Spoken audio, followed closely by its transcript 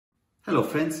Hello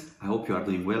friends, I hope you are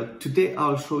doing well. Today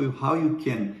I'll show you how you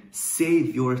can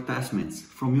save your attachments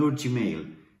from your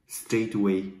Gmail straight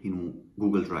away in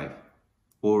Google Drive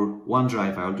or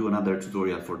OneDrive. I'll do another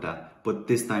tutorial for that, but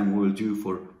this time we will do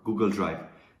for Google Drive.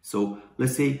 So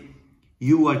let's say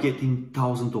you are getting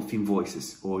thousands of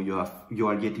invoices, or you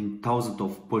are getting thousands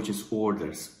of purchase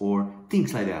orders or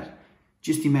things like that.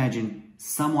 Just imagine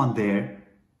someone there,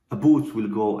 a bot will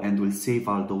go and will save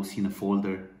all those in a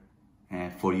folder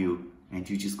for you, and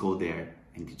you just go there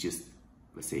and you just,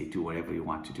 let's say, do whatever you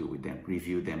want to do with them,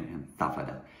 review them and stuff like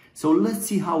that. So let's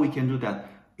see how we can do that.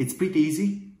 It's pretty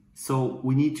easy. So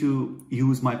we need to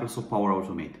use Microsoft Power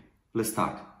Automate. Let's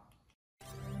start.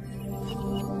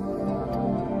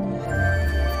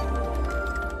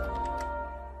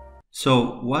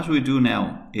 So what we do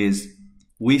now is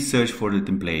we search for the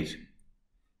template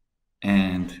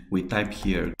and we type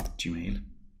here Gmail,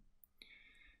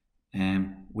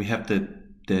 and we have the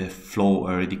flow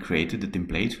already created, the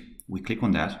template. We click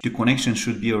on that. The connection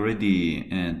should be already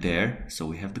there, so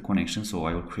we have the connection. So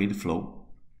I will create the flow.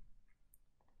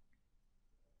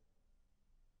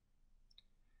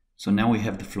 So now we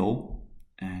have the flow,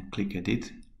 and click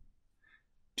edit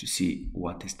to see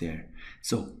what is there.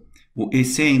 So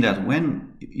it's saying that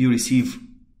when you receive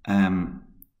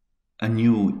a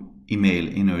new email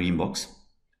in your inbox,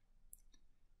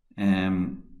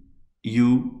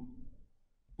 you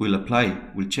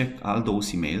will check all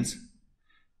those emails,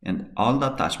 and all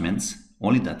the attachments,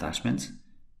 only the attachments,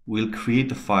 will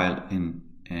create a file in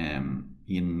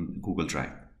Google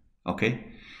Drive.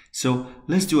 Okay, so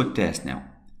let's do a test now.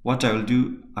 What I will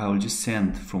do, I will just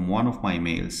send from one of my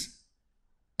emails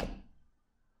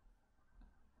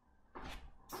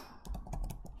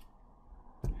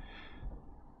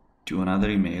to another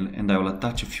email, and I will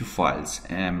attach a few files.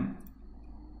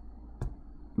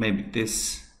 Maybe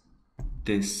this,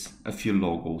 a few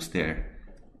logos there,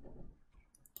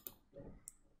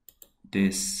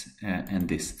 this and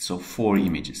this. So 4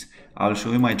 images. I'll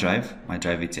show you my drive. My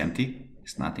drive is empty.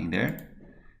 It's nothing there.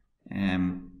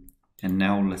 And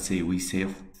now let's say we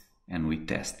save and we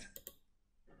test.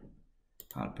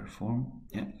 I'll perform.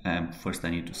 Yeah. First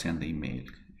I need to send the email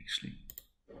actually.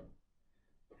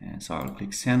 And so I'll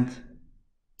click send,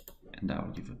 and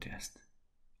I'll give a test.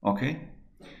 Okay.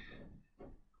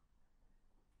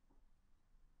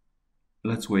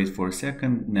 Let's wait for a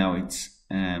second. Now it's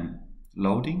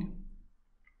loading.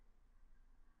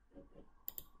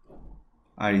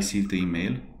 I received the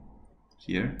email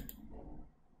here.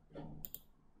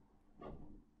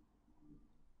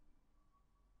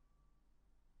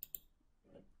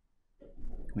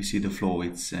 We see the flow,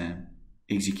 it's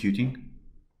executing.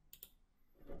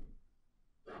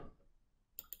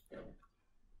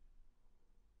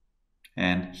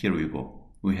 And here we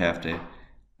go. We have the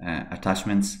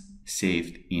attachments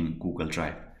saved in Google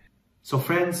Drive. So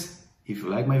friends, if you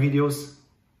like my videos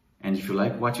and if you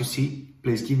like what you see,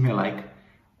 please give me a like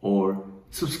or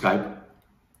subscribe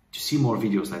to see more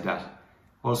videos like that.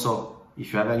 Also,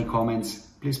 if you have any comments,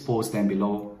 please post them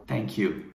below. Thank you.